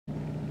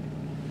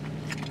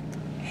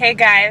Hey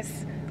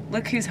guys,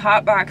 look who's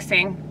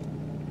hotboxing.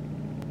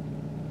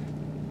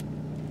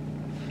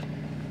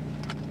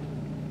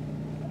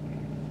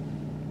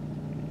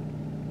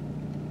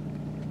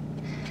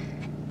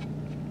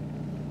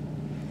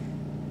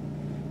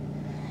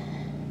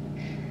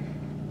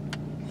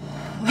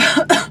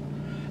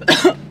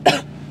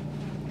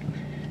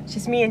 It's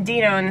just me and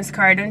Dino in this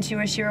car. Don't you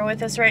wish you were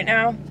with us right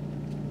now?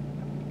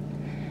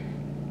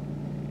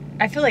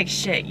 I feel like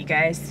shit, you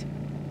guys.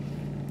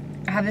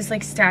 I have this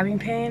like stabbing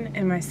pain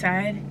in my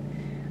side.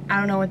 I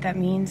don't know what that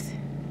means.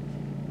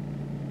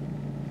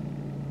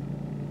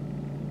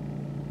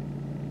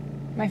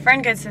 My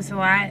friend gets this a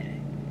lot.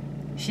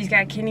 She's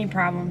got kidney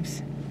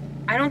problems.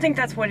 I don't think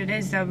that's what it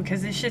is though,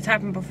 because this shit's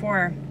happened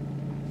before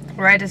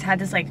where I just had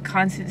this like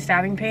constant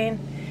stabbing pain,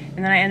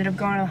 and then I ended up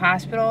going to the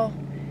hospital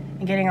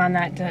and getting on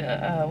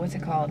that, what's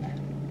it called?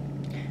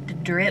 The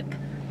drip.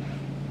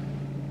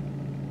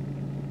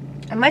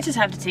 I might just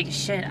have to take a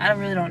shit. I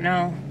really don't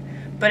know.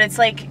 But it's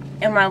like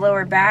in my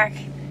lower back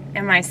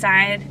and my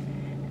side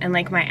and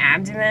like my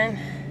abdomen.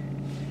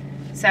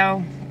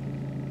 So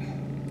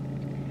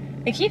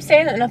they keep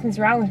saying that nothing's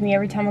wrong with me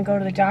every time I go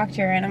to the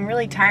doctor, and I'm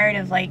really tired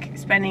of like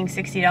spending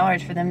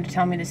 $60 for them to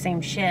tell me the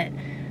same shit.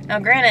 Now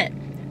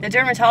granted, the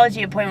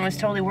dermatology appointment was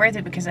totally worth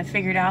it because I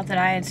figured out that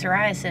I had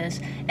psoriasis,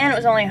 and it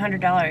was only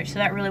 $100, so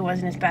that really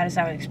wasn't as bad as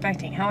I was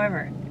expecting.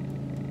 However,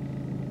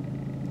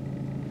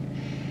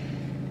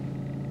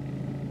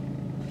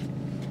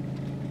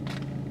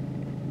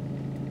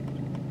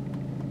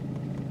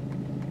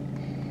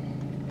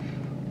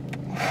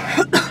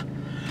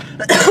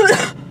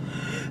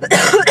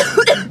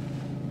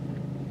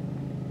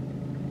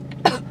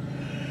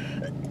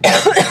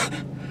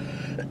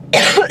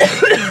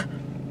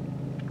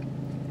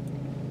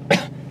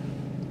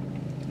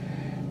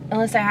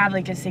 unless I have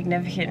like a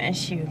significant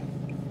issue,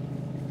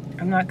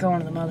 I'm not going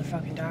to the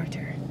motherfucking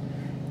doctor.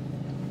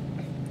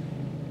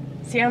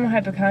 See, I'm a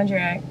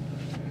hypochondriac.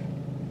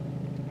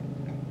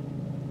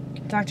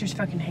 Doctors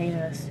fucking hate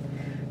us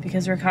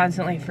because we're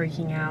constantly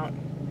freaking out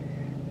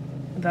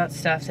about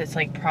stuff that's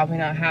like probably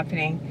not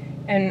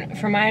happening. And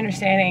from my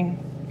understanding,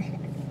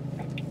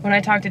 when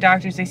I talk to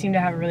doctors, they seem to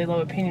have a really low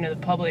opinion of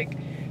the public.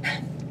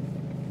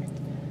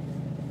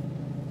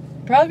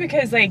 Probably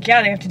because, like,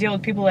 yeah, they have to deal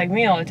with people like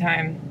me all the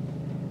time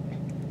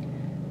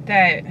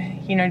that,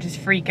 you know, just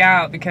freak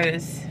out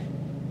because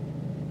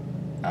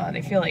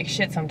they feel like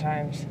shit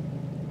sometimes.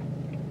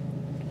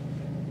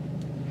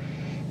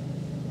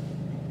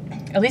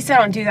 At least I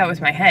don't do that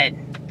with my head.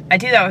 I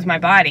do that with my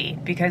body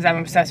because I'm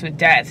obsessed with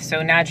death.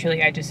 So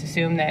naturally, I just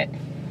assume that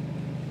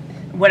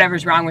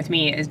whatever's wrong with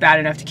me is bad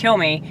enough to kill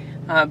me.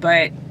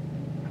 But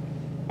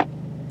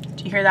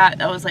did you hear that?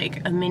 That was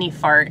like a mini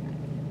fart.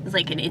 It was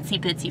like an itsy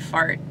bitsy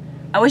fart.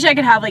 I wish I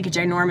could have like a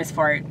ginormous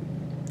fart,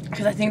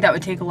 because I think that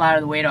would take a lot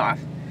of the weight off.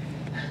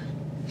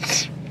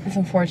 It's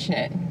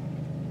unfortunate,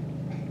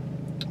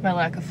 my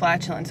lack of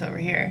flatulence over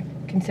here,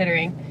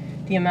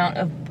 considering the amount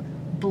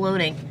of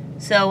bloating.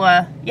 So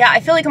yeah,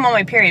 I feel like I'm on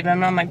my period, but I'm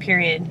not on my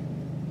period.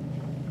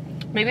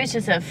 Maybe it's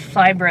just a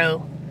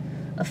fibro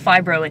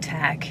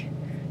attack,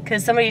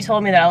 because somebody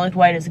told me that I looked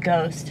white as a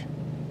ghost,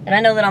 and I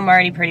know that I'm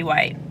already pretty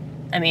white.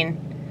 I mean,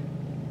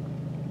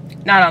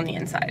 not on the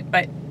inside,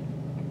 but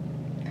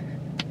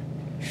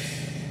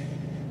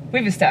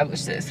we've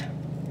established this.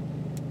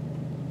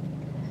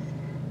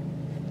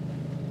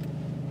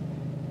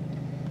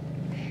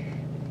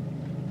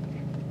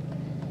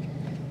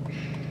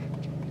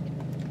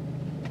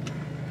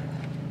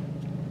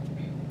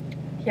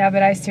 Yeah,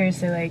 but I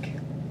seriously, like,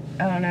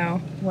 I don't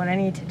know what I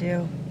need to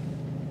do.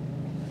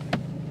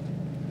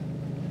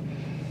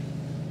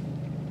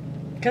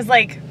 Because,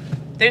 like,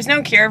 there's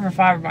no cure for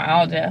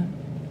fibromyalgia.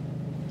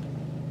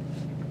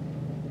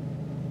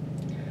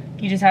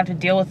 You just have to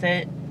deal with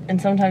it, and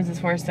sometimes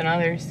it's worse than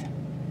others.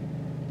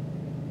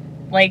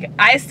 Like,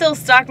 I still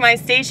stock my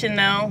station,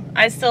 though.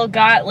 I still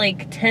got,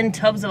 like, 10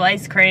 tubs of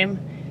ice cream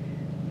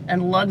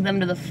and lugged them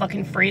to the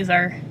fucking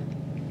freezer.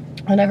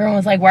 And everyone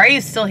was like, why are you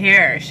still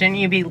here? Shouldn't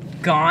you be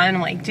gone?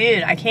 I'm like,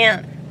 dude, I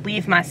can't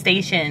leave my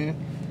station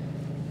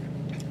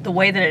the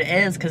way that it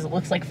is because it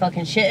looks like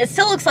fucking shit. It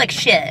still looks like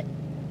shit.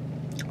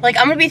 Like,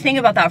 I'm gonna be thinking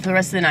about that for the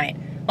rest of the night.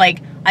 Like,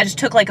 I just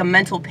took like a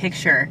mental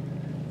picture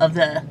of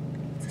the...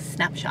 It's a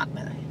snapshot,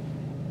 by the way.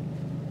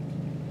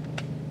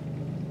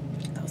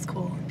 That was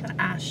cool. That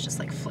ash just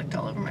like flicked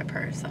all over my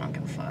purse. I don't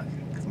give a fuck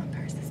because my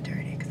purse is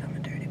dirty because I'm a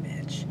dirty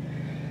bitch.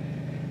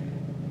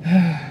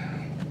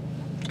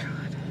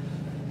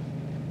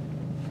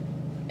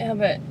 Yeah,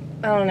 but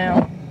I don't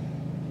know.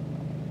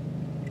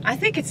 I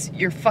think it's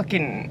your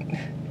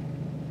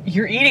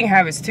eating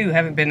habits too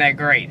haven't been that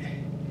great.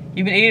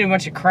 You've been eating a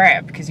bunch of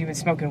crap because you've been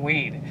smoking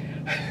weed.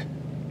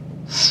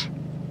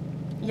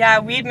 Yeah,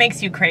 weed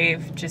makes you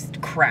crave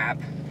just crap,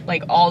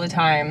 like all the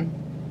time.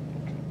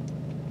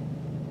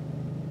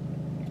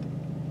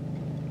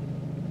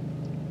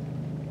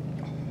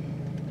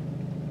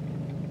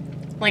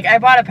 Like, I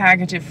bought a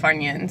package of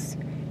funyuns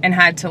and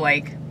had to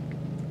like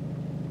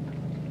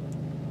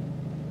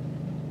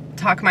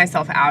talk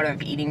myself out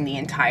of eating the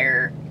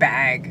entire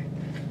bag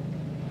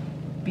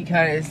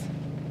because,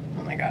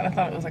 oh my God, I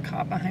thought it was a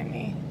cop behind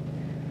me.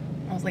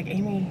 I was like,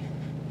 Amy,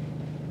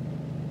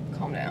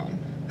 calm down.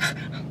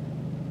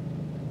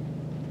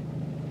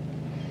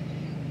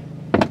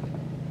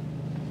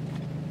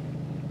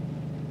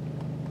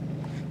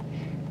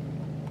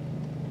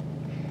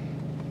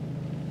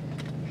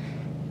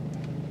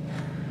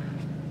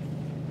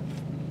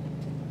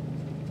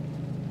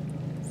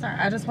 Sorry,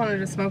 I just wanted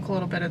to smoke a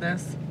little bit of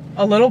this.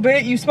 A little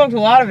bit? You smoked a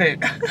lot of it.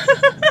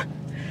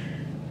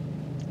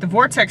 The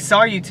vortex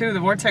saw you too. The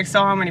vortex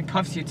saw how many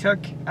puffs you took.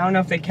 I don't know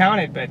if they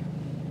counted, but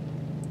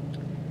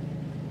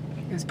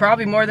it was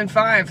probably more than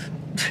 5.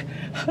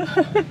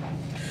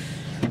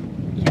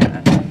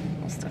 Yeah,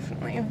 most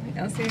definitely.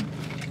 Yeah, see,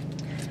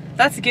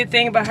 that's the good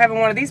thing about having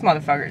one of these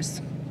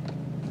motherfuckers.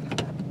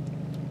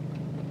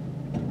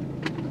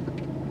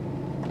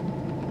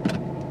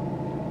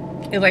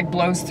 It like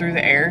blows through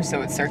the air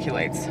so it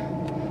circulates.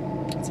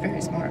 It's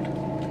very smart.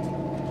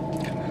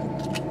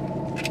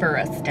 For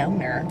a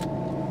stoner.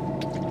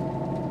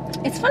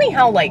 It's funny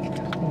how like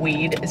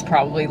weed is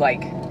probably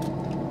like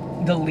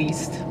the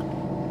least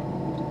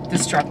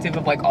destructive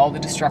of like all the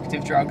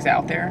destructive drugs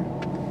out there.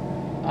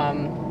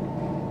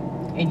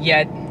 And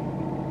yet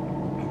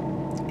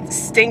it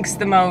stinks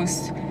the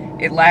most.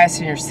 It lasts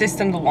in your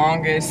system the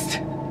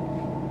longest.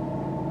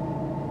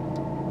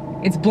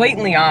 It's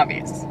blatantly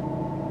obvious.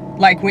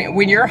 Like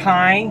when you're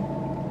high,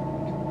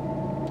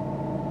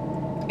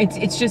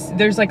 it's just,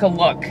 there's like a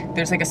look.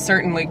 There's like a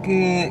certain like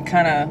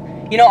kind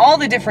of, you know, all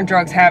the different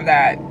drugs have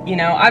that. You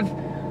know,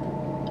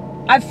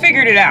 I've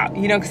figured it out,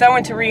 you know, because I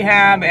went to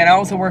rehab and I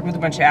also work with a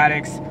bunch of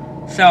addicts.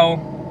 So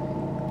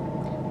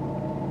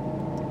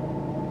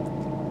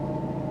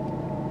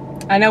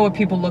I know what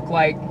people look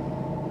like.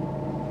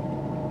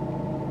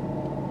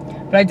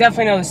 But I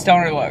definitely know the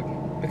stoner look,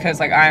 because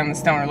like I am the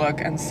stoner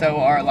look, and so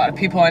are a lot of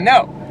people I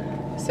know.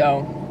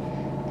 So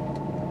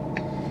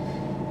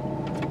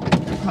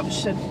probably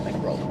should like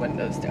roll the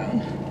windows down.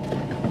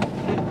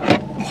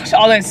 Watch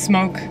all that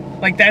smoke.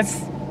 Like that's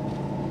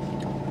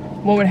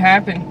what would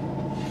happen.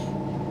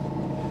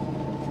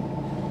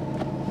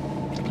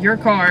 Your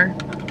car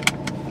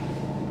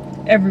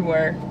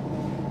everywhere.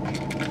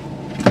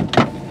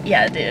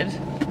 Yeah, dude.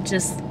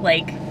 Just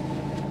like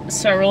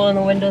start rolling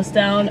the windows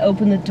down,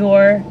 open the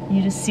door,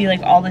 you just see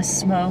like all this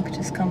smoke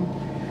just come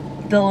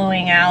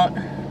billowing out.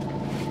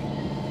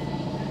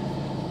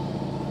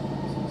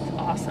 It's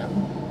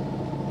awesome.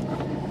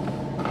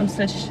 I'm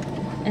such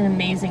an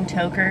amazing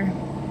toker.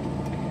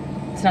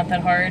 It's not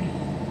that hard.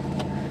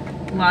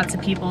 Lots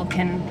of people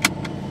can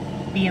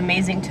be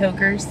amazing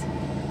tokers.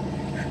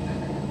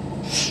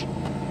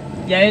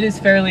 Yeah, it is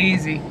fairly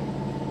easy.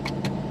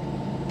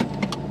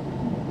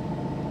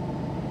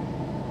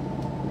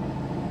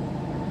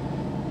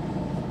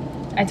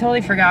 I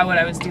totally forgot what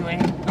I was doing.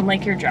 I'm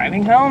like, you're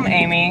driving home,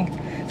 Amy.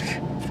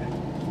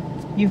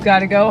 You've got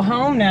to go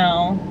home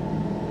now.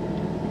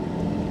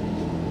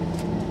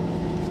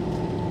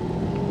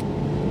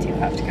 I do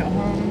have to go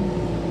home.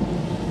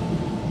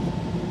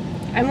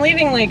 I'm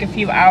leaving like a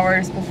few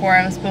hours before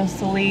I was supposed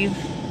to leave.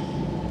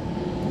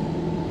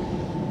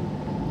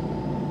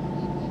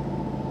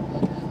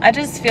 I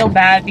just feel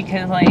bad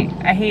because like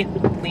I hate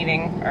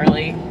leaving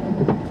early.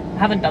 I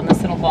haven't done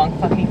this in a long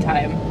fucking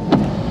time.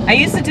 I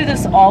used to do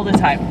this all the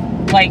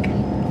time. Like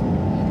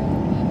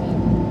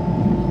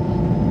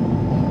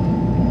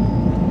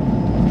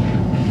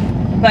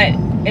but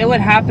it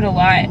would happen a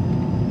lot,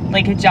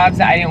 like at jobs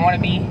that I didn't want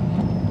to be,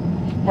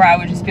 where I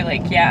would just be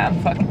like, yeah, I'm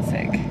fucking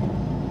sick.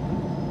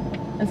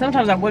 And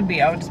sometimes I would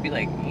just be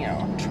like, you know,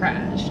 I'm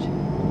trashed.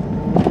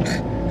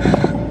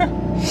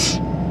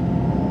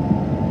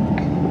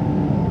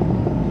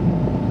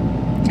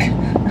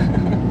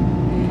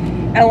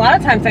 And a lot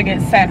of times I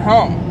get sent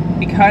home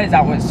because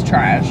I was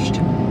trashed,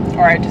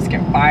 or I just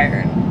get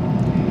fired.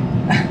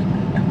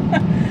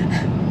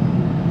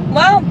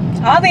 Well,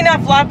 oddly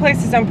enough, a lot of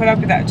places don't put up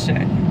with that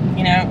shit,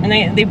 you know?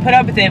 And they put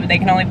up with it, but they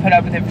can only put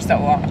up with it for so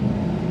long.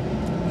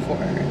 Before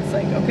it's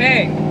like,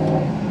 okay,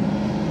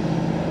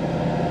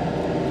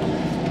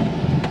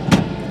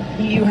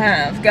 you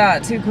have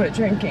got to quit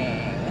drinking.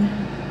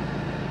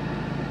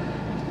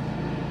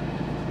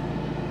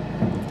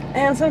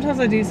 And sometimes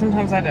I do,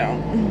 sometimes I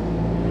don't.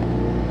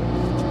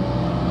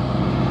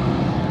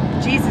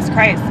 Jesus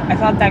Christ, I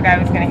thought that guy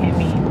was gonna hit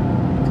me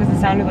because it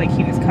sounded like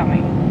he was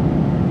coming.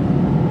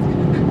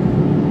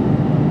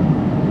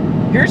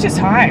 You're just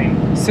high,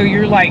 so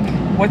you're like,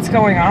 what's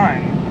going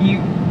on?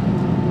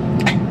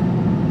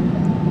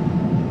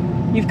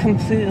 You've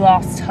completely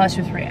lost touch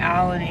with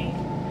reality.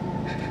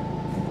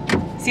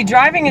 See,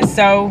 driving is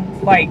so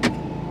like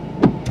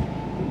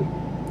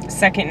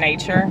second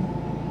nature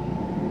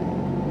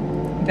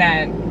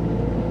that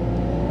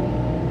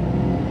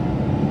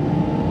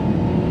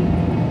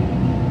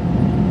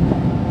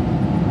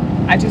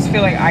I just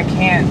feel like I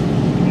can't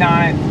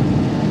not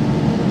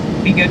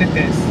be good at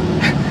this.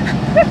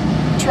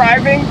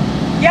 Driving?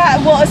 Yeah,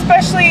 well,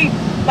 especially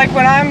like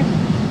when I'm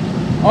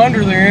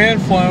under the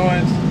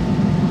influence.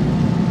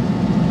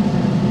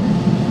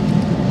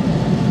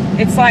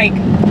 It's like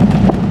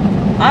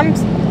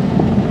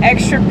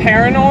extra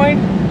paranoid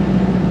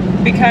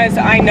because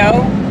I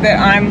know that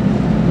I'm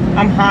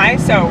high,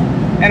 so,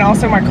 and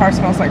also my car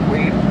smells like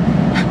weed.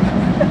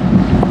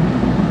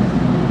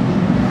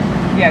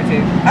 Yeah,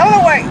 dude. I don't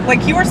know why,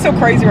 like, you are so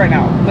crazy right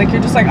now. Like,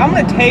 you're just like, I'm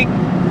gonna take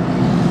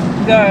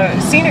the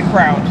scenic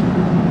route.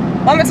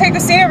 I'm gonna take the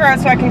scenic route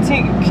so I can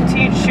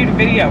continue to shoot a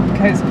video,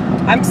 because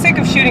I'm sick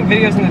of shooting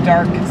videos in the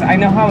dark, because I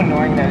know how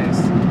annoying that is.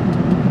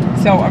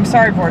 So, I'm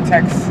sorry,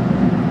 Vortex.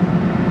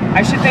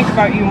 I should think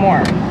about you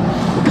more.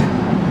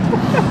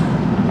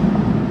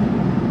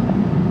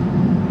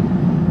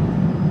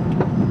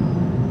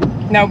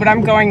 No, but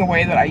I'm going the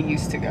way that I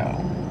used to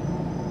go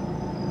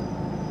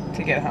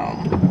to get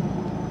home.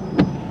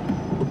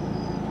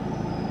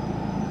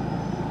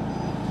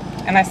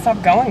 And I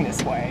stopped going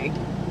this way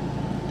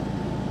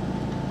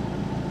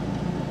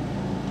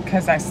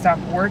because I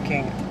stopped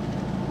working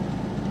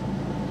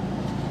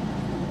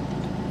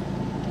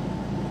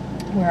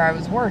where I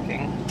was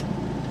working.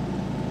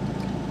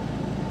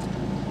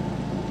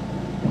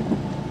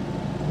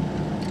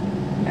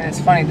 And it's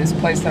funny, this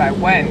place that I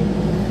went,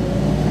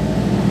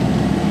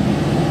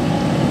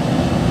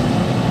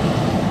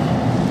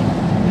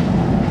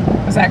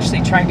 I was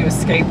actually trying to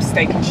escape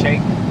Steak and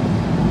Shake.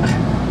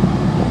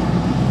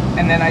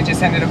 And then I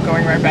just ended up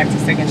going right back to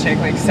Steak and Shake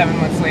like 7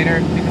 months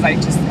later because I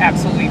just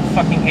absolutely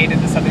fucking hated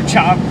this other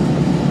job.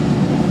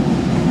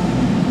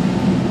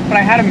 But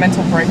I had a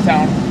mental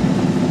breakdown.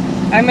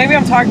 And maybe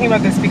I'm talking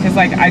about this because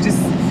like I just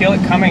feel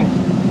it coming.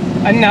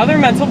 Another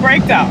mental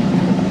breakdown.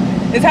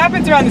 It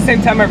happens around the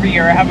same time every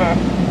year. I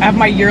have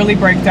my yearly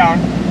breakdown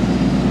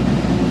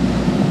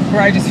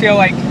where I just feel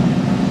like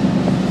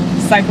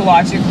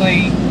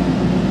psychologically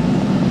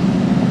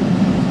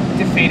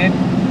defeated.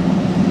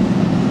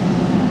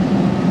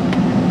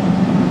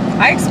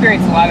 I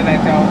experienced a lot of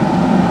that though,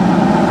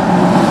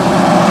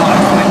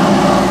 honestly.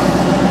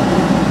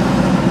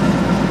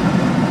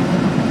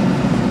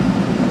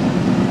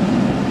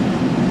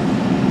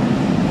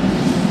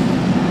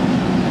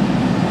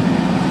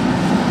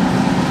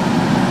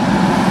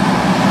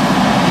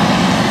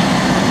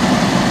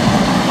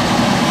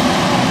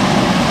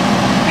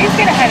 Please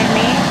get ahead of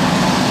me.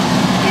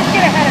 Please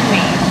get ahead of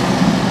me.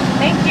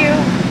 Thank you.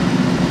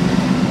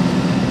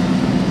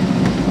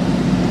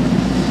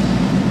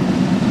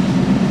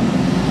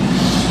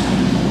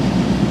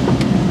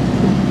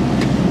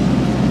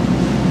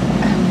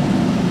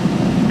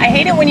 I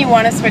hate it when you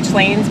want to switch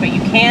lanes, but you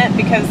can't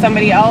because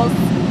somebody else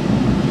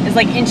is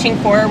like inching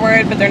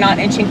forward, but they're not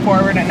inching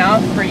forward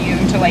enough for you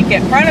to like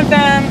get in front of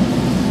them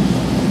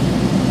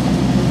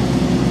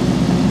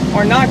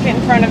or not get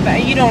in front of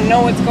them. You don't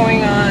know what's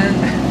going on.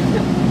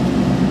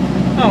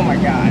 Oh my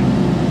God.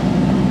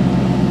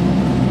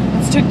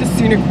 Let's take the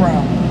scenic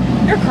route.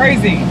 You're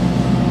crazy.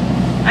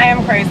 I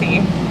am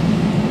crazy.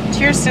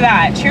 Cheers to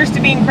that. Cheers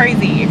to being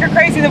crazy. If you're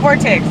crazy in the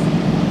vortex,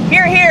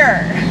 hear,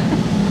 hear.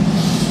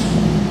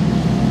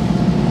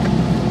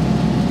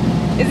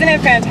 Isn't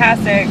it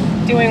fantastic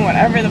doing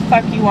whatever the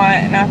fuck you want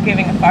and not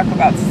giving a fuck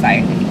about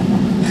society?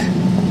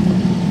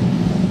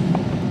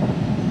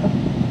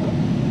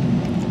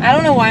 I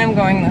don't know why I'm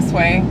going this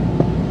way.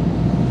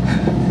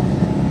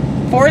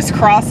 Forest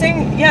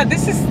crossing? Yeah,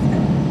 this is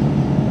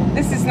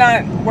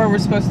not where we're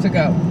supposed to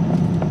go.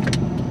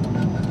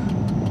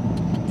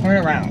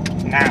 Turn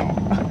around now.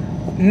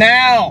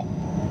 Now!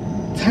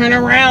 Turn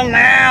around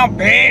now,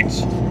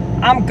 bitch!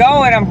 I'm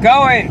going.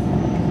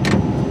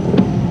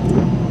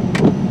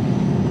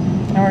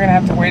 Now we're gonna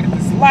have to wait at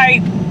this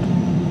light.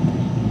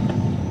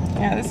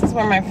 Yeah, this is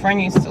where my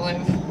friend used to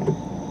live.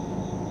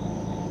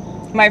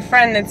 My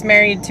friend that's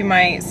married to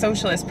my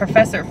socialist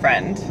professor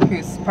friend,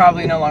 who's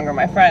probably no longer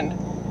my friend.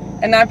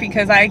 And not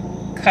because I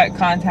cut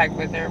contact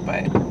with her,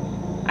 but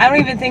I don't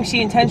even think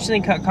she intentionally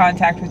cut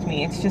contact with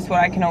me. It's just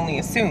what I can only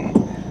assume.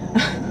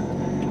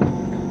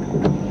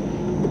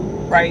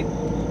 Right?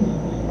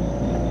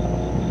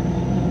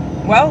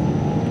 Well,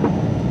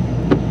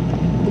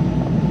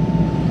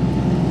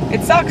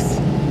 it sucks.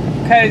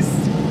 Because,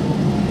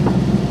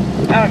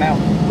 I don't know.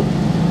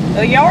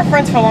 Y'all were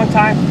friends for a long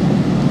time.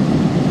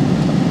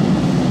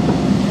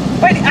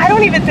 But I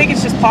don't even think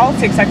it's just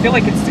politics. I feel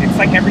like it's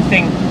like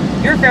everything.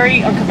 You're a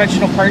very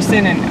unconventional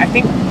person, and I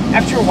think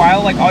after a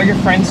while, like all your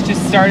friends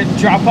just started to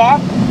drop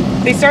off.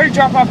 They started to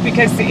drop off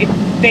because they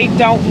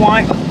don't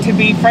want to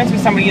be friends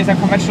with somebody as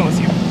unconventional as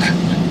you.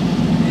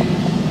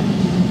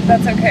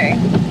 That's okay.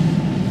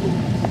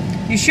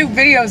 You shoot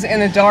videos in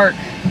the dark,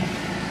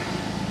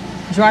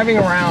 driving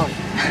around.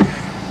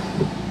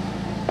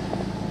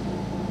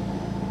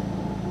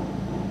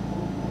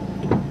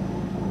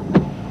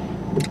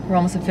 We're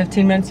almost at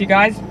 15 minutes, you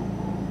guys.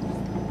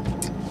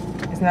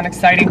 Isn't that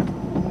exciting?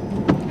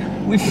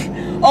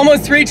 We've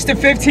almost reached the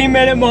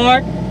 15-minute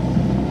mark.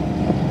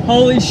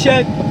 Holy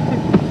shit.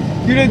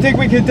 You didn't think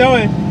we could do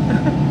it.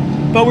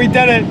 But we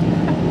did it.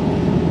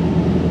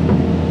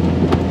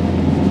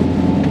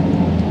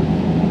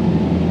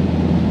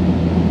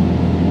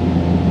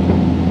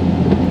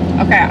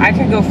 Okay, I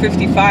can go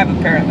 55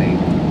 apparently.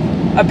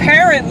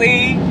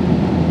 Apparently.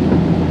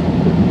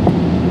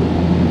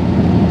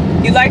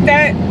 You like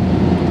that?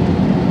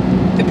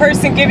 The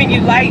person giving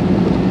you light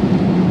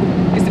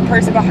is the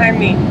person behind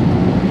me.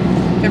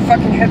 Their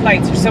fucking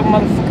headlights are so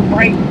motherfucking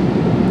bright.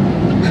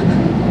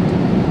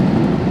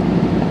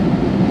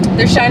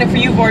 They're shining for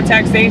you,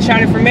 Vortex. They ain't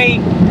shining for me.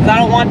 Because I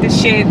don't want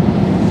this shit.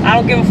 I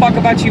don't give a fuck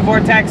about you,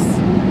 Vortex.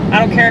 I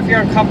don't care if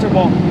you're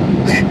uncomfortable.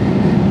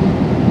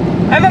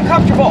 I'm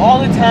uncomfortable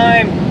all the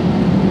time.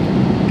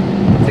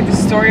 It's like the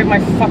story of my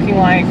fucking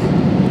life.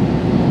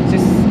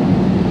 Just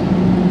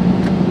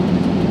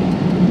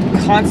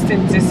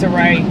constant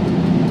disarray.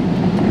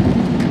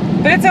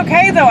 But it's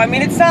okay though. I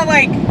mean, it's not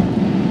like,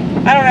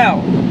 I don't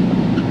know.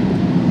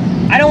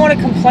 I don't want to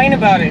complain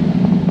about it.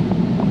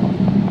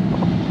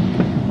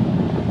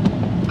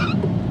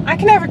 I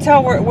can never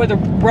tell where the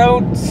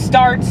road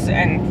starts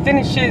and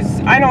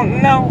finishes. I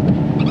don't know.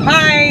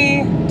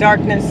 Hi,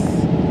 darkness.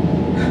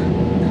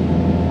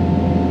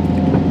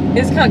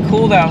 It's kind of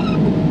cool though.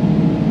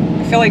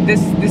 I feel like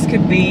this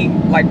could be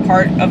like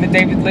part of a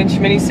David Lynch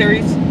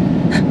miniseries.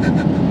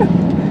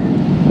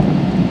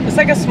 It's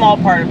like a small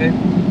part of it.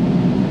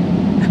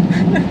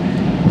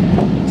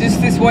 Just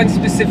this one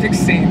specific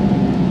scene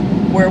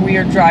where we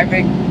are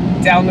driving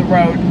down the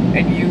road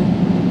and you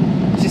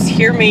just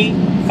hear me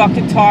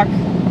fucking talk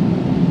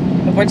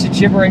a bunch of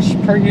gibberish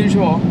per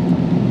usual.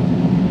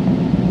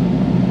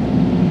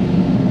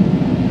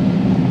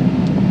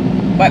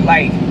 But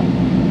like,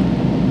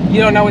 you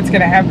don't know what's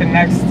gonna happen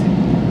next.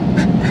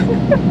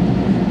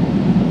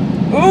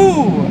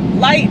 Ooh,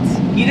 light!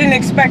 You didn't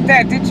expect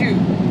that, did you?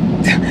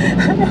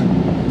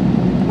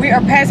 We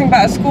are passing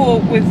by a school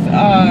with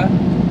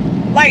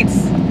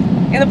lights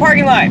in the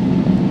parking lot.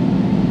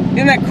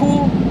 Isn't that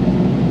cool?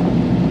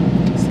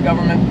 It's the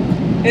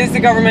government. It is the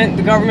government.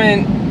 The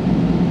government.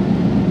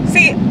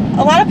 See,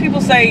 a lot of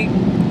people say,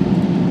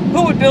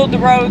 who would build the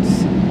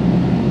roads?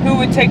 Who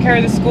would take care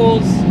of the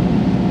schools?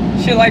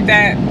 Shit like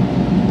that.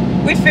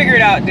 We'd figure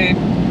it out, dude.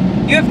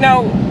 You have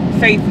no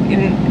faith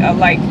in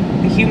like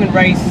the human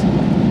race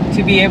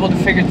to be able to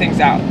figure things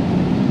out.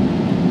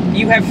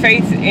 You have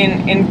faith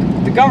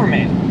in the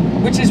government,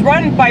 which is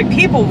run by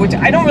people, which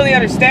I don't really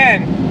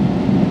understand.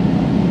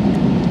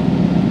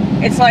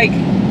 It's like,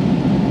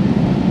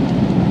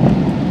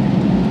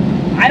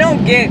 I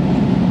don't get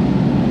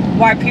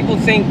why people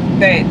think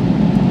that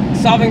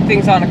solving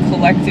things on a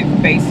collective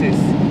basis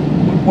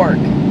would work.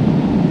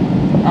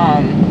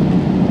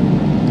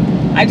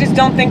 I just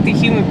don't think the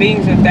human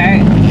beings are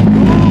that.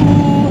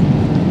 Ooh.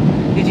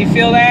 Did you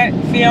feel that,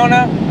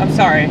 Fiona? I'm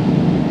sorry.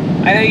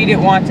 I know you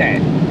didn't want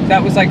that.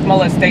 That was like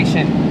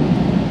molestation.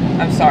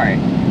 I'm sorry.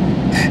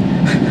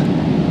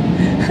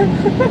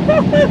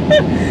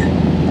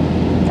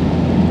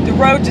 The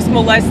road just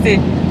molested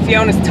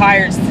Fiona's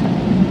tires,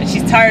 and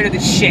she's tired of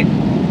this shit.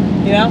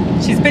 You know?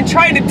 She's been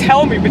trying to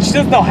tell me, but she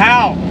doesn't know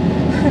how.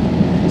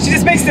 She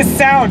just makes this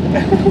sound.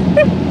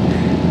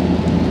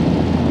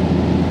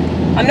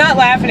 I'm not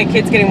laughing at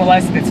kids getting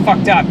molested. It's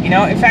fucked up, you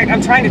know? In fact,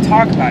 I'm trying to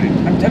talk about it.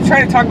 I'm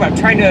trying to talk about it. I'm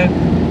trying to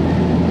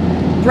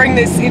bring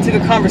this into the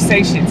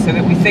conversation so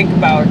that we think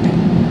about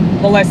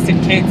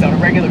molested kids on a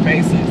regular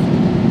basis.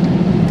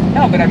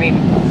 No, but I mean,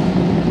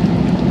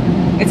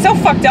 it's so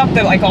fucked up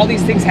that like all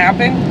these things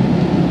happen.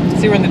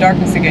 See, we're in the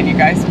darkness again, you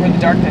guys. We're in the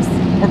darkness.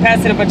 We're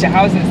passing a bunch of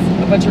houses.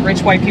 A bunch of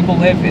rich white people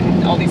live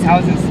in all these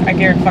houses. I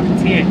guarantee fucking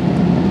see it.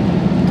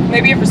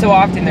 Maybe every so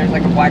often there's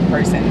like a black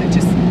person that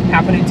just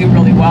happened to do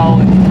really well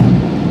and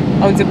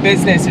owns a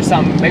business or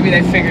something. Maybe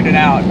they figured it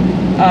out.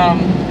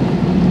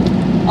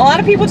 A lot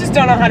of people just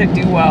don't know how to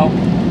do well.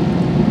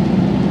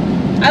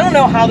 I don't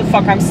know how the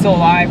fuck I'm still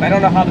alive. I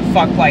don't know how the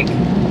fuck, like,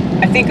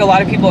 I think a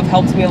lot of people have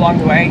helped me along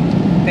the way.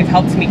 They've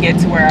helped me get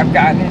to where I've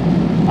gotten.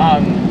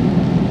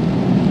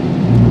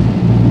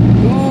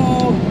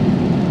 Ooh.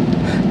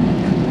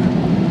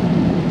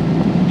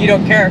 You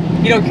don't care.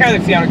 You don't care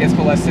that Fiona gets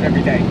molested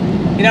every day.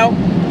 You know?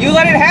 You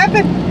let it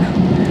happen.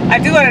 I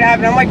do let it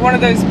happen. I'm like one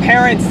of those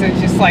parents that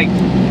just like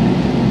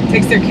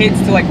takes their kids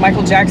to like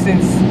Michael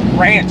Jackson's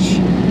ranch.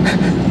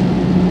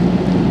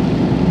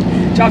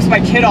 Drops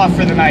my kid off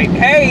for the night.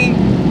 Hey,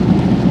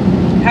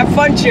 have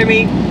fun,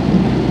 Jimmy.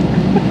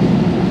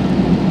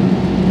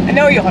 I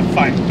know you'll have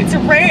fun. It's a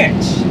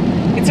ranch.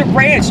 It's a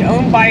ranch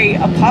owned by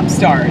a pop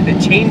star that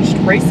changed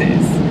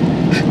races.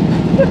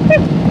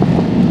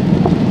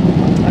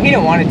 Oh, he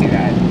didn't want to do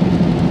that.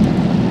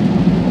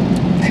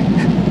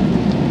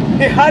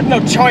 He had no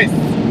choice.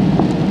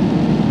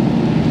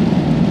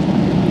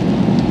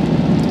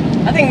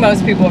 I think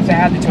most people, if they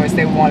had the choice,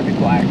 they would want to be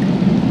black.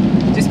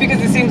 Just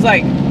because it seems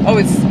like, oh,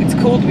 it's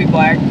cool to be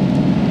black,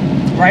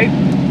 right?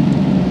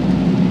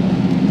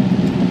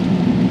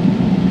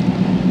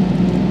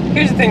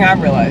 Here's the thing I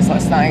realized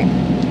last night.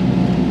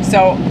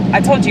 So,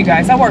 I told you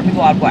guys, I work with a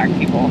lot of black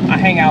people. I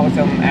hang out with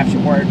them after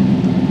work.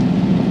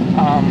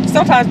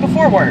 Sometimes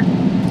before work.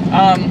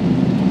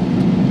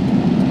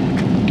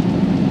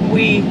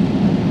 We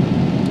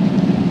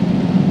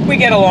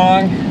get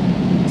along.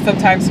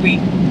 Sometimes we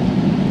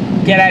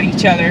get at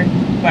each other,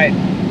 but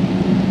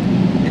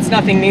it's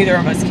nothing neither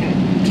of us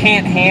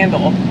can't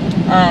handle.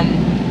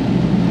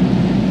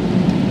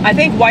 I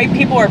think white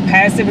people are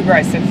passive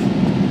aggressive.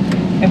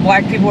 and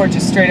black people are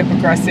just straight up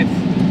aggressive.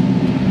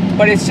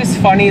 But it's just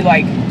funny,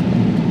 like,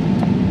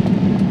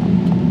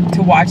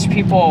 to watch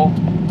people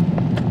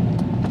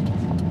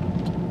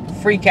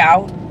freak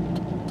out.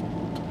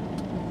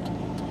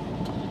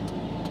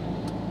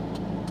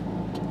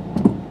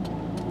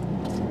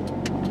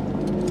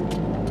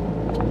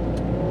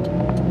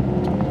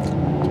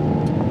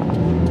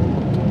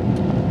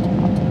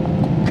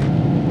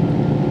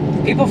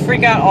 People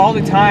freak out all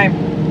the time.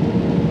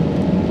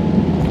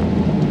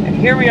 And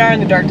here we are in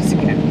the darkness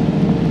again.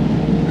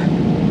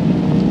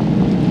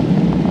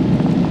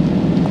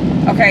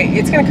 Okay,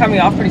 it's gonna cut me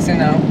off pretty soon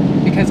though,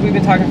 because we've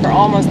been talking for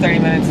almost 30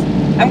 minutes.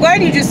 I'm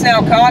glad you just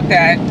now caught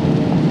that.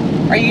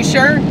 Are you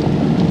sure?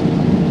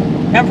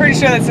 I'm pretty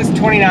sure that says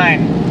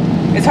 29.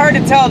 It's hard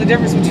to tell the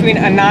difference between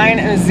a 9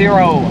 and a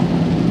 0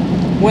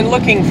 when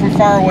looking from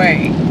far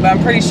away, but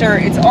I'm pretty sure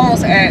it's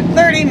almost at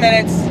 30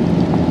 minutes.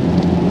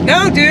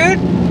 Go, dude!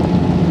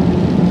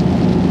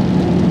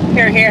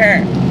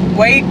 Here.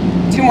 Wait,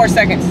 2 more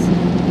seconds.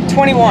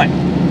 21.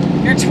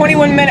 You're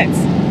 21 minutes.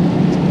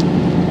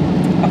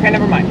 Okay,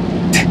 never mind.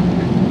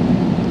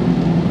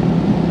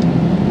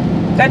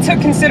 That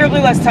took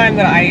considerably less time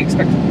than I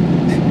expected.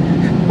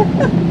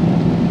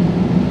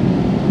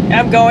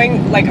 I'm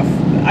going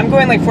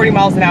like 40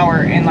 miles an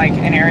hour in like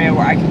an area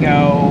where I could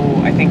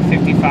go, I think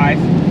 55,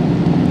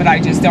 but I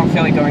just don't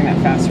feel like going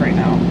that fast right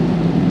now.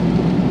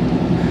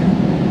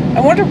 I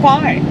wonder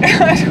why.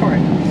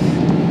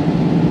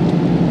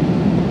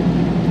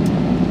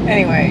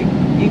 Anyway,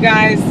 you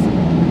guys,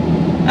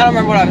 I don't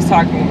remember what I was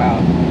talking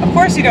about. Of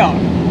course you don't.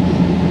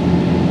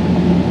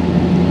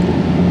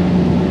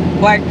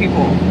 Black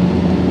people.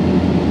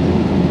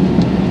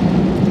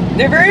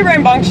 They're very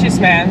rambunctious,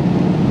 man.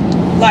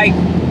 Like,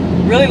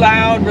 really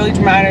loud, really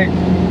dramatic.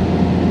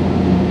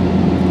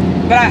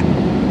 But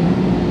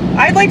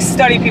I like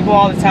study people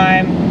all the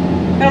time.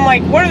 And I'm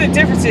like, what are the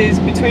differences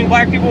between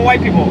black people and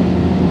white people?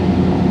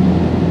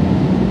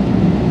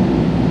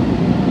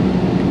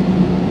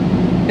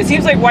 It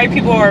seems like white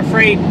people are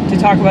afraid to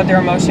talk about their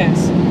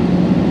emotions.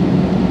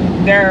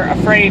 They're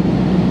afraid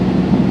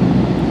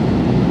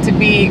to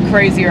be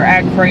crazy or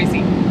act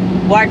crazy.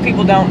 Black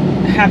people don't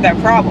have that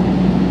problem,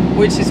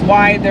 which is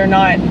why they're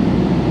not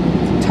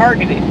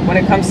targeted when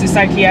it comes to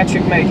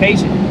psychiatric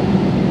medication.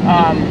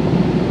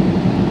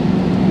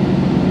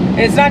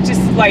 It's not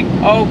just like,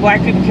 oh,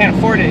 black people can't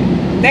afford it.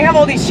 They have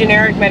all these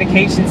generic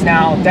medications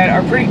now that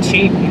are pretty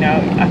cheap, you know.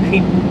 I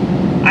mean,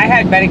 I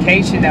had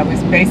medication that was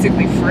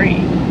basically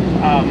free.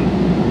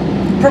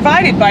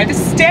 Provided by the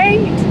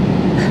state.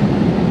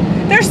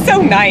 They're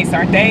so nice,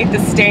 aren't they? The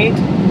state.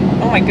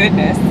 Oh my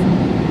goodness.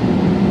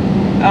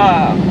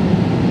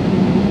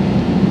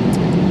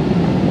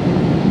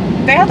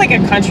 They had like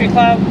a country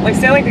club. Like,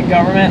 say like the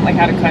government like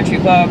had a country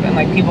club and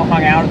like people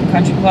hung out at the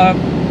country club.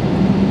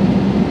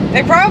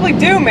 They probably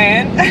do,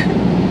 man.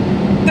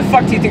 What the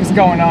fuck do you think's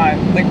going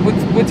on? Like,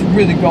 what's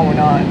really going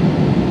on?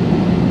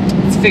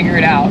 Let's figure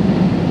it out.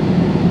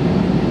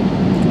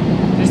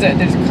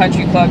 There's a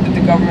country club that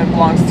the government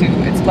belongs to.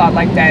 It's a lot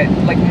like that,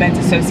 like Men's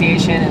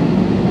Association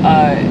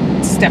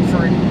and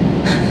Stepford.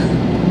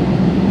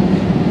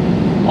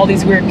 All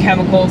these weird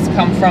chemicals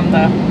come from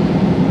the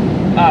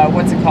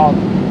what's it called?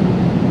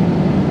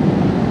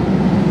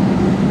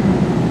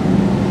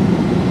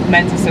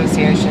 Men's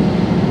Association.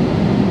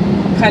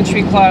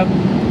 Country club.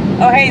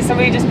 Oh hey,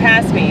 somebody just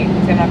passed me.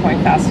 I'm not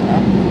going fast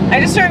enough. I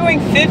just started going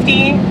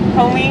 50,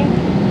 homie.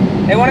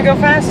 They want to go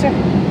faster.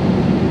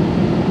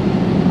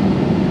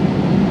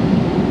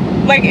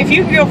 Like, if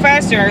you could go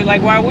faster,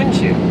 like, why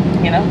wouldn't you?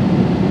 You know?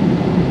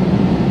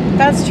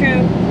 That's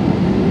true.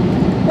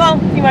 Well,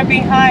 you might be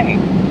high.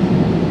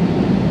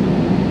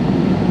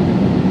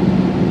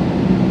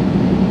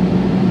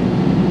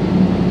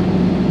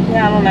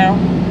 Yeah, I don't know.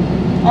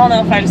 I don't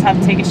know if I just have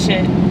to take a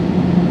shit.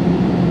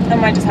 I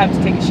might just have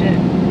to take a shit.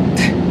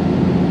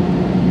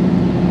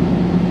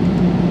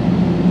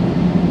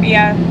 But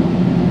yeah.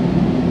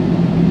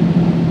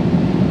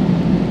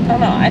 I don't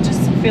know. I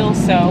just feel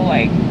so,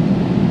 like,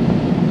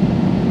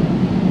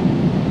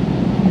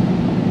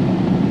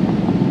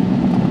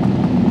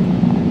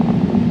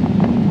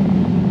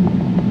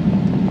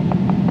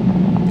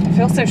 I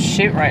feel so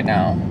shit right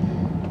now.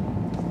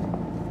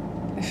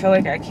 I feel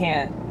like I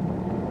can't.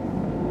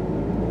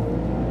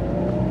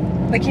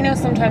 Like, you know,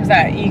 sometimes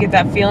that you get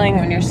that feeling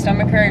when your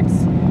stomach hurts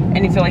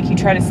and you feel like you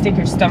try to stick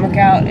your stomach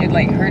out, it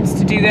like hurts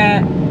to do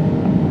that.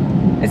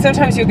 And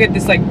sometimes you'll get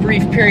this like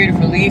brief period of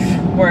relief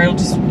where it'll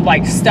just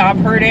like stop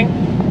hurting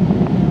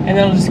and then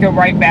it'll just go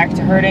right back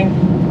to hurting.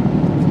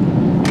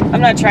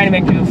 I'm not trying to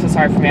make people feel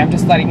sorry for me. I'm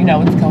just letting you know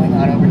what's going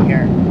on over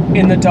here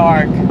in the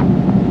dark.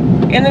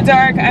 In the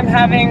dark, I'm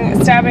having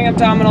stabbing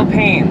abdominal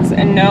pains,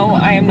 and no,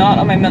 I am not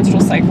on my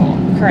menstrual cycle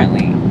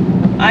currently.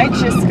 I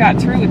just got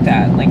through with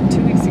that like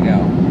 2 weeks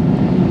ago.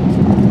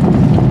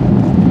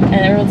 And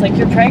everyone's like,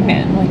 you're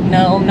pregnant. I'm like,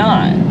 no, I'm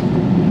not.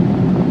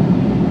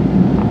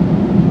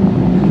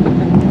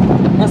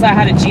 Unless I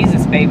had a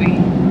Jesus baby.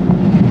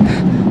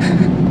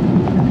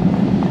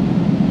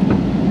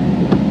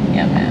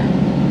 Yeah,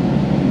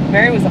 man.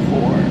 Mary was a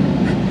whore.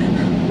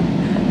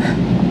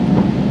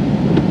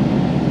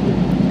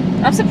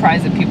 I'm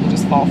surprised that people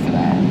just fall for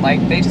that.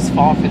 Like, they just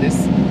fall for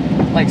this,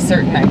 like,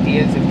 certain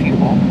ideas of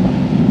people.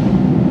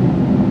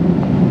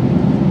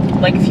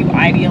 Like, if you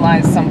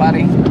idealize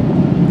somebody.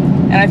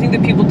 And I think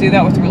that people do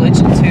that with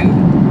religion, too.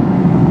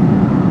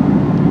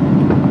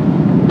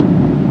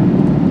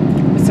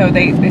 So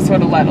they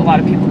sort of let a lot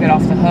of people get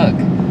off the hook.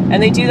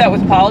 And they do that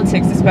with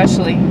politics,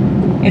 especially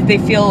if they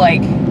feel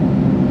like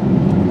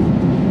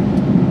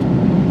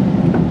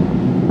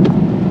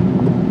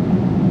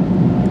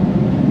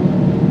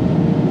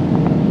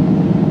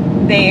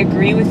they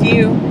agree with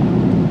you,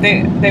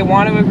 they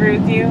want to agree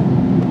with you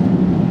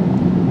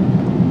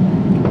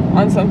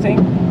on something,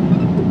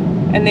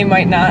 and they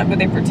might not, but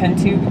they pretend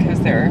to because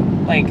they're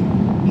like,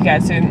 you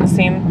guys are in the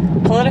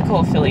same political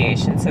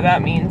affiliation, so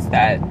that means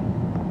that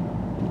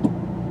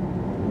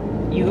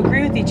you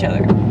agree with each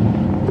other.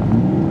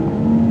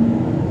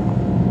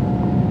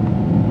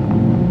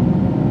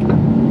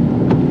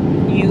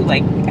 You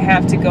like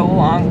have to go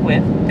along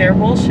with their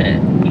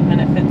bullshit, even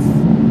if it's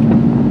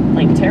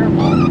like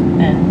terrible.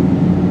 And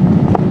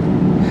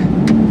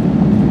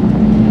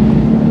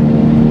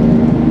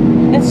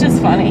it's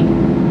just funny.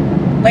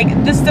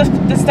 Like the stuff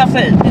that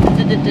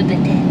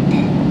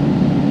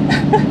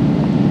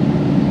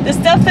the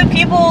stuff that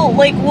people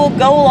like will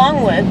go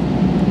along with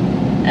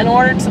in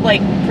order to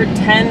like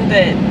pretend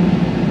that,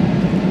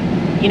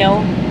 you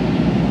know,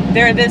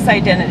 they're this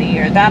identity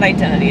or that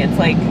identity. It's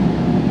like,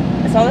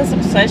 it's all this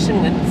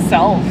obsession with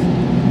self.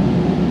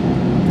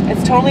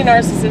 It's totally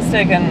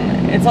narcissistic,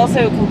 and it's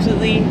also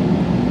completely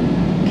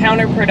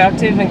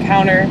counterproductive and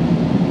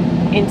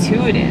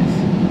counterintuitive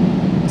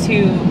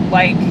to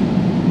like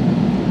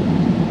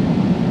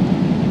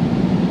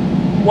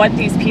what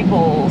these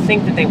people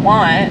think that they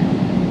want.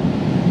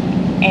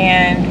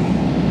 And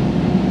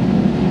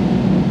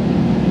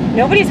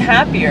nobody's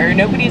happier.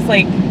 Nobody's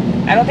like,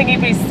 I don't think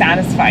anybody's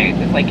satisfied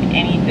with like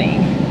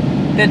anything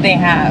that they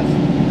have.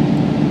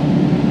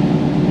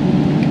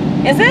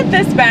 Is it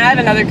this bad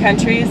in other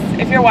countries?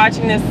 If you're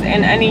watching this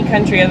in any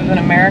country other than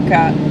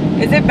America,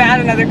 is it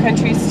bad in other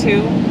countries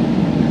too?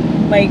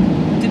 Like,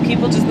 do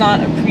people just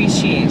not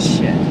appreciate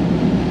shit?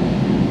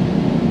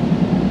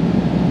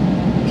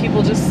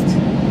 People just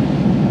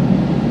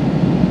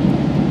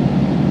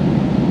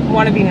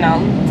want to be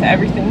numb to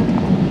everything.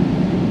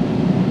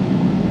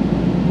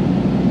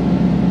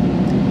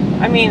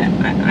 I mean,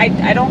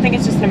 I don't think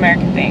it's just an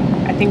American thing.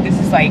 I think this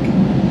is like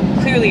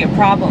clearly a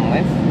problem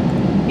with,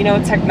 you know,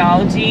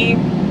 technology.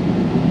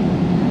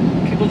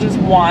 People just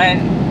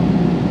want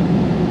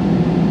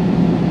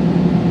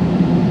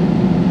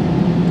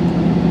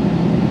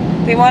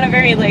a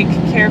very like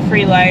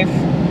carefree life,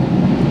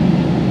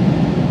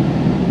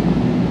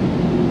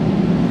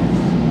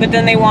 but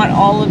then they want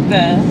all of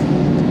the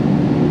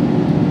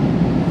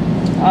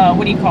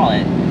what do you call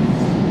it,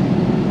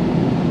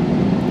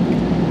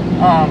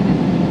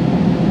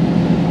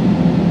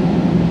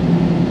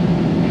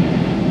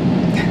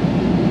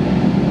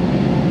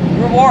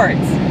 rewards,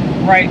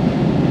 right?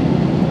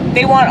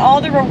 They want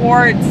all the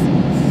rewards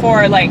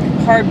for like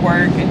hard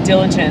work and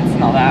diligence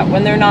and all that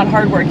when they're not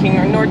hardworking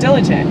or nor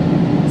diligent.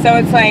 So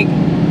it's like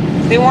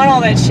they want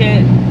all that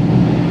shit,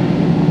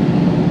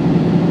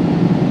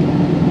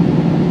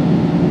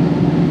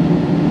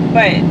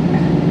 but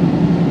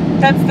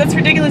that's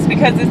ridiculous,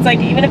 because it's like,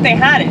 even if they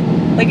had it,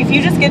 like if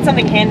you just get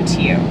something handed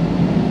to you,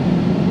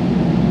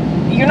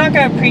 you're not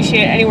going to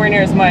appreciate it anywhere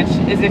near as much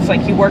as if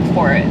like you worked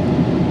for it,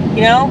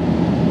 you know?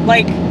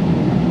 Like,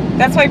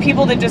 that's why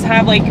people that just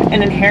have like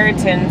an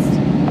inheritance,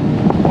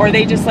 or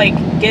they just like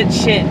get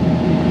shit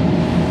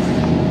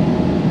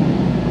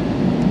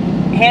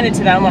handed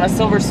to them on a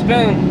silver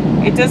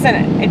spoon, it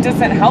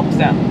doesn't help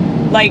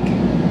them. Like,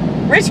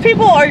 rich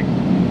people are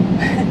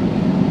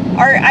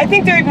I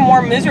think they're even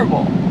more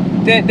miserable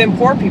than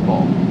poor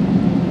people.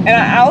 And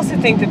I also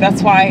think that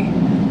that's why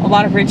a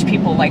lot of rich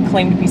people like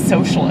claim to be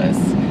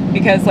socialists,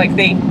 because like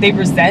they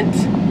resent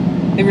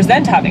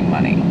having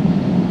money,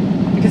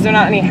 because they're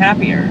not any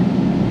happier.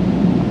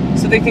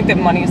 So they think that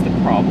money is the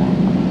problem.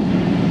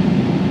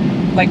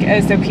 Like,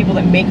 as though people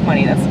that make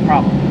money, that's the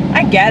problem.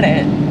 I get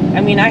it.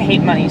 I mean, I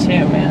hate money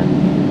too, man.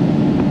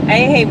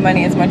 I hate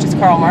money as much as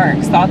Karl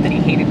Marx thought that he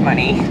hated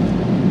money.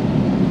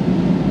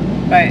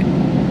 But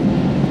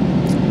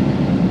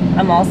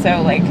I'm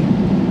also like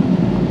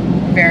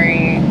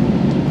very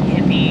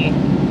hippie.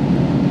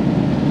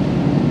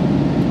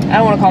 I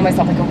don't want to call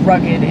myself like a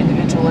rugged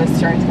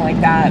individualist or anything like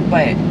that,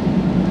 but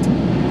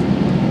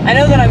I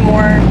know that I'm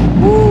more,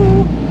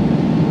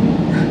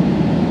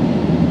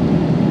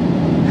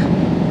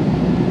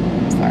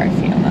 sorry,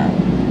 Fiona.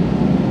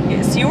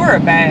 Yes, you were a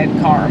bad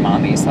car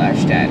mommy /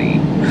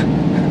 daddy.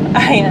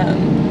 I am.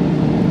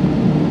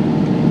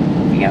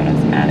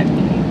 Fiona's mad at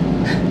me.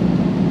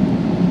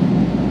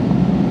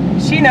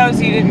 She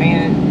knows you didn't mean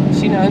it.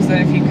 She knows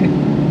that if you could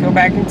go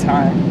back in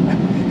time,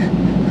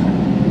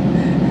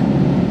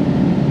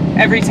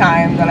 every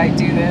time that I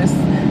do this,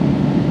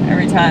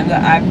 every time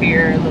that I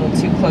veer a little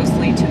too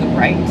closely to the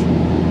right,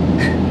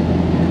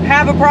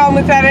 have a problem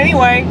with that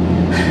anyway.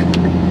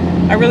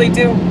 I really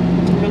do.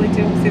 I really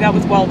wanted to. See, that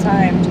was well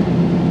timed.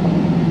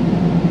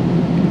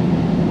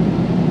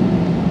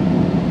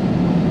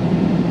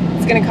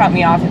 It's gonna cut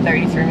me off at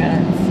 33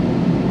 minutes.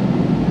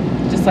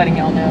 Just letting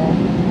y'all know.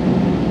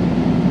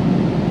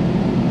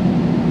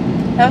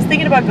 I was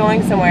thinking about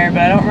going somewhere,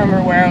 but I don't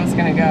remember where I was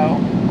gonna go.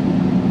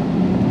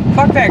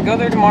 Fuck that, go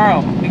there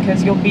tomorrow,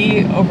 because you'll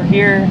be over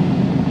here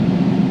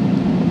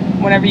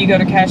whenever you go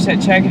to cash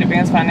that check at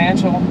Advanced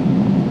Financial.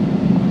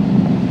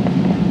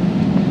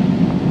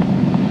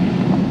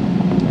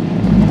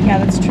 Yeah,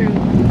 that's true.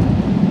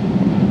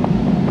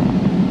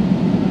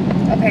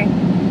 Okay.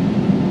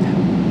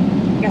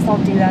 Guess I'll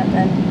do that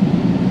then.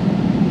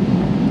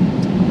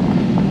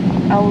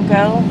 I will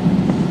go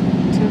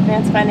to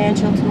Advanced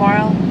Financial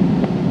tomorrow,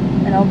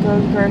 and I'll go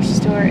to the grocery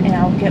store, and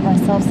I'll get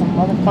myself some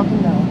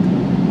motherfucking milk.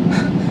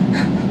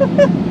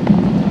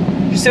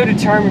 You're so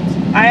determined.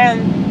 I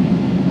am.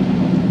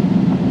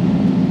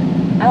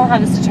 I don't have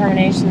this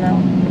determination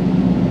though.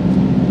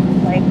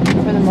 Like,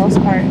 for the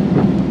most part.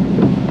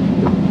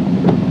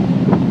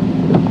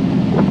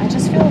 I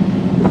just feel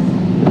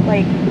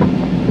like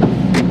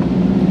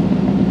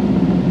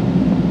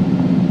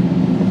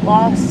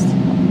lost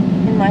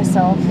in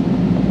myself.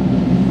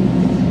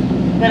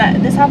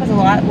 But this happens a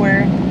lot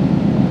where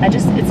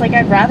it's like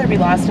I'd rather be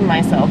lost in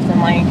myself than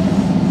like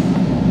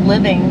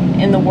living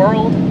in the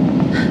world.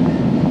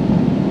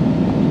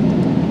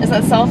 Is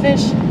that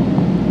selfish?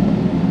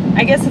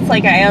 I guess it's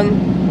like I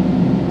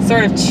am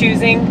sort of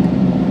choosing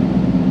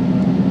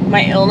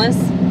my illness.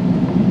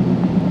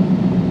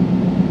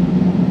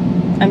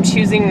 I'm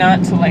choosing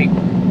not to like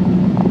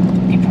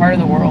be part of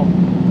the world.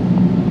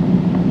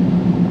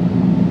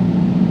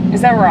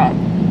 Is that wrong?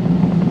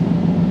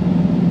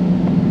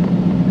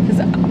 Because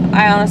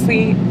I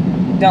honestly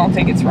don't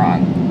think it's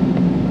wrong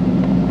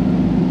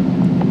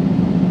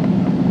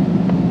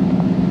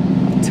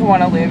to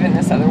want to live in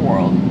this other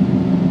world.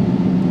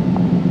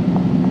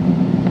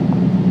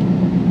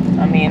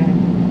 I mean,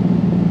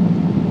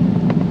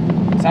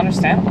 it's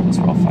understandable. This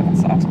world fucking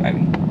sucks, baby.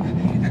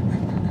 It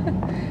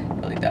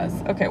really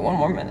does. Okay, one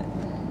more minute.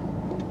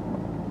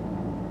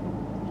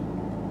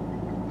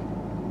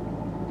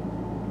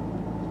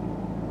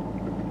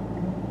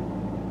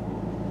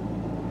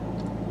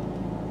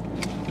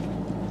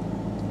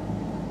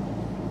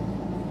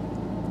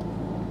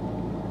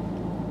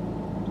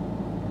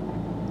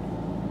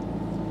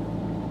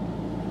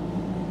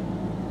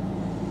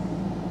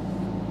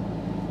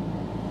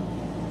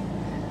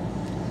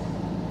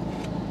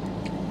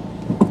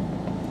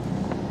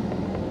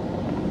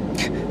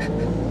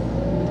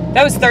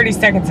 That was 30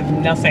 seconds of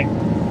nothing.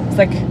 It's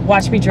like,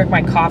 watch me drink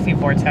my coffee,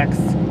 Vortex.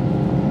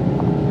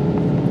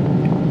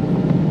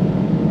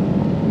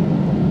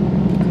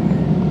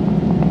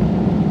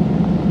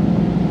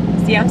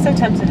 See, I'm so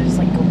tempted to just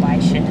like go buy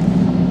shit.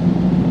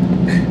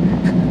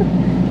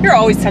 You're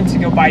always tempted to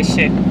go buy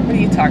shit. What are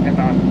you talking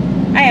about?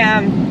 I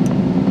am.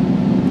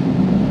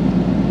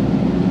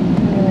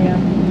 I really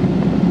am.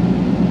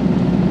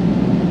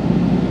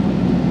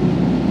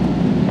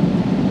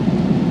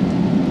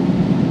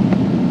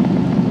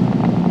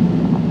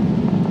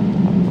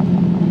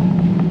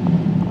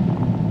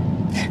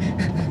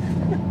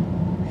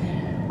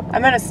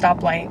 I'm at a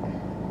stoplight.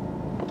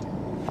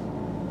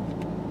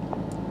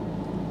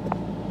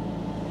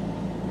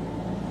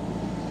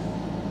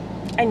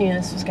 I knew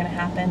this was gonna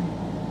happen.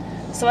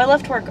 So I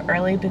left work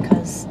early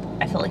because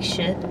I felt like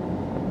shit.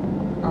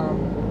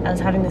 I was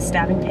having this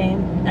stabbing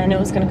pain, and I knew it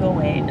was gonna go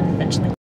away, and eventually